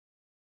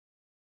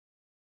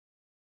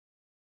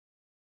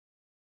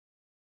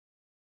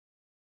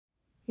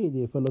Hey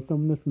there fellow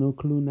summoners, No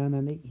Clue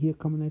 998 here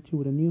coming at you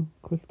with a new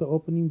crystal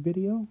opening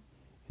video.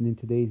 And in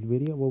today's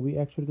video, what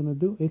we're actually going to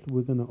do is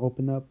we're going to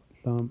open up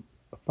some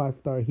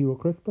 5-star hero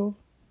crystals.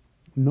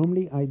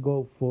 Normally I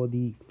go for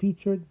the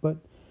featured, but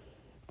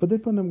for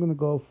this one I'm going to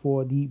go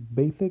for the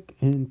basic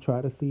and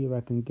try to see if I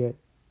can get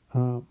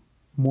uh,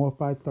 more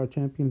 5-star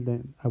champions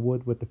than I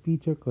would with the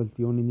feature, because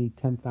you only need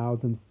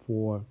 10,000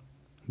 for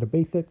the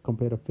basic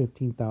compared to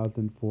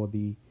 15,000 for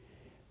the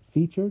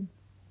featured.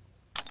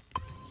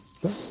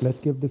 So let's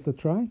give this a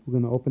try. We're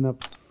going to open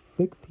up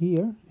 6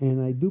 here,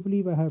 and I do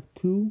believe I have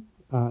 2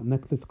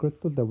 Nexus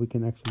crystals that we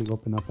can actually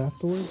open up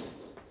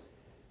afterwards.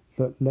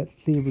 So let's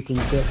see if we can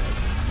get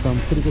some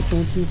pretty good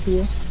champions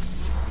here.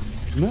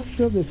 I'm not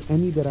sure if there's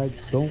any that I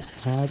don't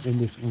have in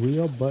this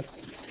reel, but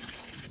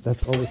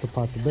that's always a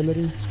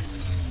possibility.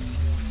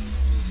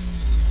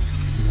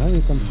 Alright,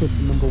 here comes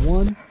crystal number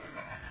 1.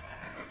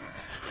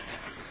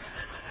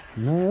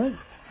 Alright,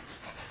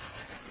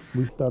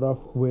 we start off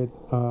with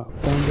Founder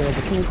of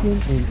the Champion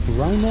and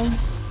Rhino.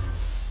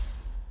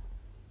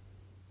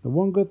 The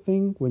one good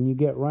thing when you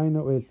get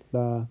Rhino is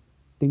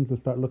things will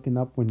start looking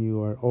up when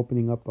you are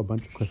opening up a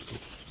bunch of crystals.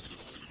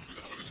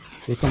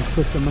 Here comes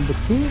crystal number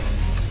 2.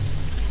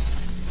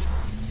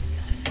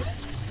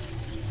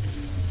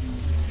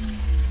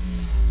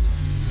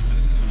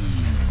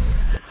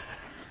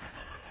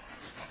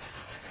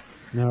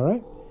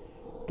 Alright,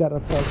 got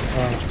ourselves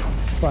a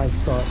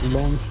 5-star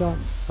long shot.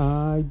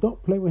 I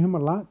don't play with him a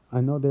lot. I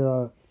know there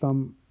are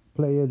some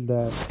players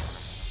that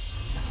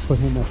put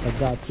him as a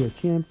god tier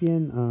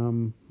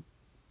champion.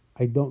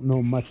 I don't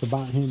know much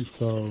about him,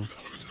 so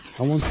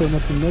I won't say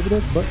nothing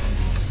negative, but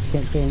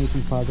can't say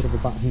anything positive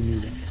about him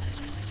either.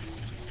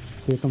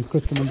 Here comes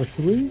crystal number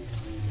 3.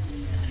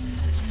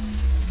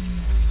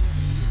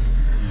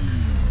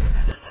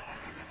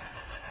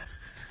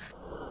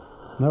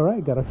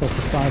 Alright, got ourselves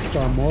a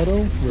 5-star Mortal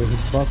with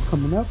his buff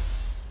coming up.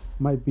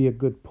 Might be a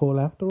good pull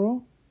after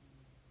all.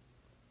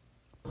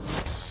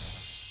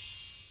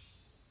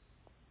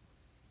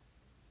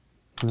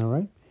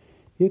 Alright,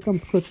 here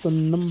comes crystal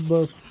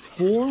number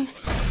 4.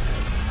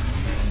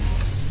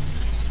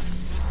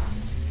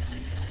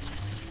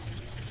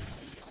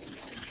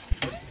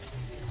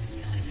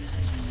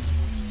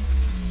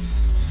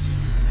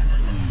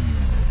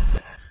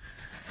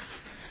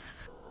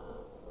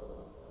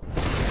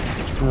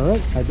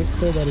 Alright, I did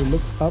say that it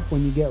looks up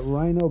when you get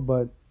Rhino,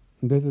 but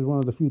this is one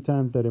of the few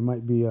times that it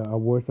might be a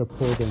worse pull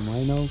than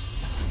Rhino.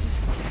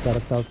 Got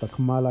ourselves a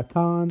Kamala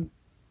Khan,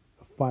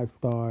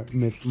 5-star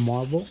Miss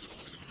Marvel.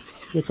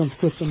 Here comes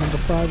crystal number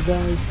 5,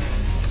 guys.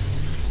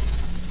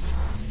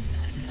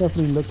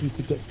 Definitely looking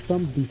to get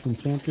some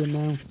decent champion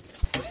now.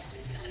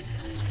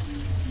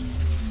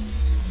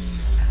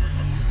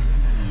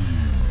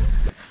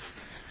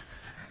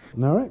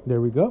 Alright,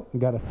 there we go. We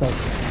got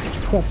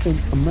ourselves Captain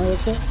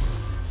America.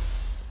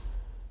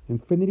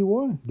 Infinity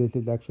War. This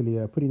is actually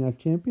a pretty nice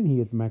champion. He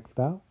is maxed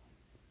out.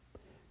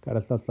 Got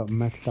ourselves a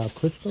maxed out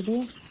crystal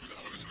there.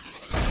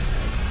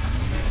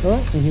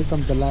 Alright, and here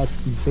comes the last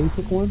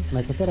basic one.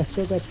 Like I said, I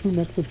still got 2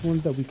 Nexus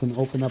ones that we can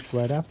open up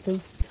right after.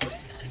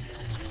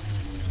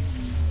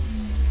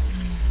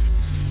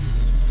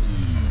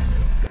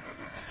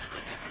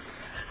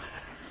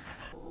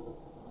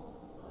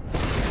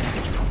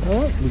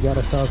 Alright, we got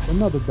ourselves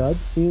another dud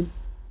in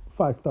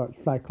 5-star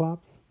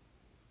Cyclops.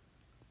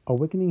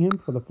 Awakening him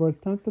for the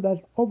first time, so that's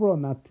overall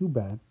not too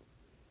bad.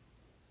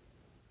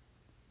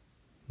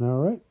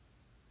 Alright,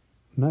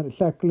 not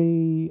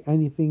exactly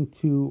anything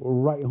to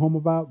write home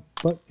about,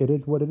 but it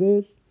is what it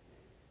is.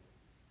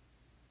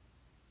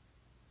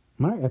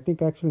 Alright, I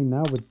think actually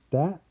now with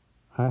that,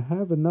 I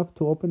have enough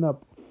to open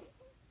up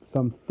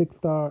some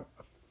 6-star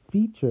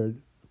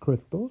featured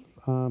crystals,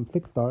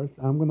 6 stars.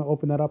 I'm going to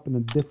open that up in a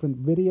different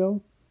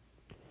video.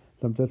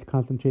 So I'm just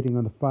concentrating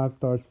on the 5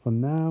 stars for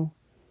now.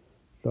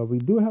 So we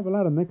do have a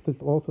lot of Nexus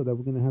also that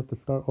we're going to have to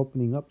start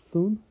opening up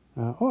soon.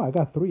 Oh, I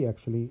got 3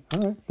 actually.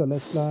 Alright, so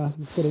let's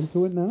get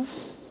into it now.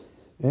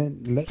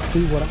 And let's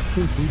see what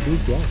options we do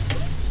get.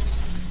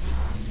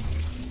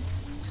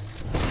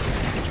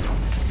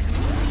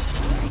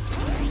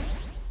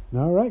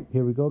 Alright,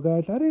 here we go,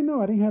 guys. I didn't know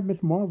I didn't have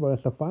Miss Marvel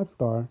as a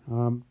 5-star.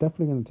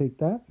 Definitely going to take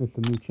that. It's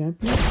a new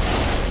champion.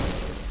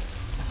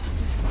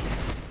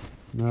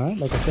 Alright,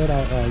 like I said,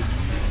 I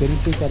didn't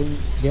think I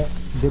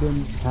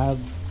didn't have,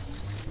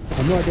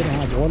 I know I didn't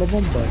have all of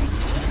them, but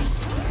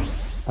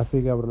I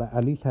figured I would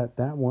at least have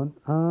that one.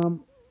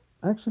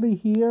 Actually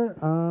here,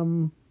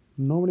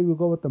 normally we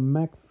go with the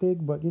max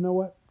sig, but you know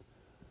what?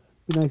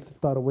 Be nice to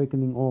start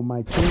awakening all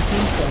my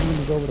champions, so I'm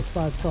going to go with a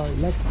 5-star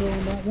Electro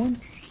on that one.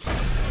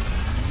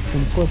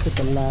 And of course with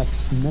the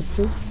last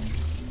Nexus.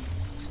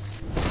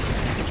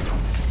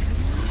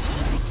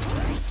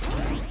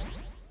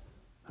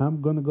 I'm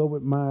going to go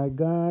with my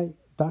guy,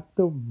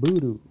 Dr.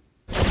 Voodoo.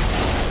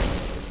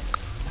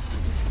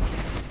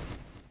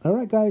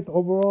 Alright guys,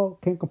 overall,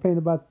 can't complain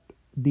about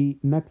the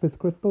Nexus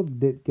crystals.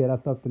 Did get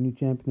ourselves a new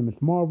champion,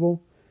 Miss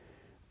Marvel.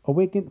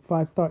 Awakened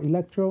 5-star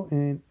Electro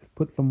and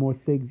put some more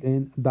SIGs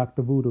in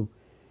Dr. Voodoo.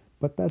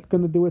 But that's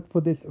going to do it for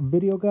this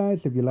video, guys.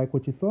 If you like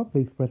what you saw,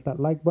 please press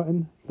that like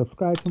button,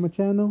 subscribe to my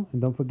channel,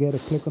 and don't forget to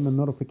click on the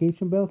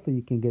notification bell so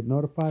you can get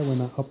notified when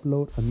I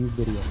upload a new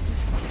video.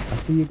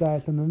 I'll see you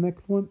guys in the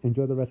next one.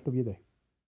 Enjoy the rest of your day.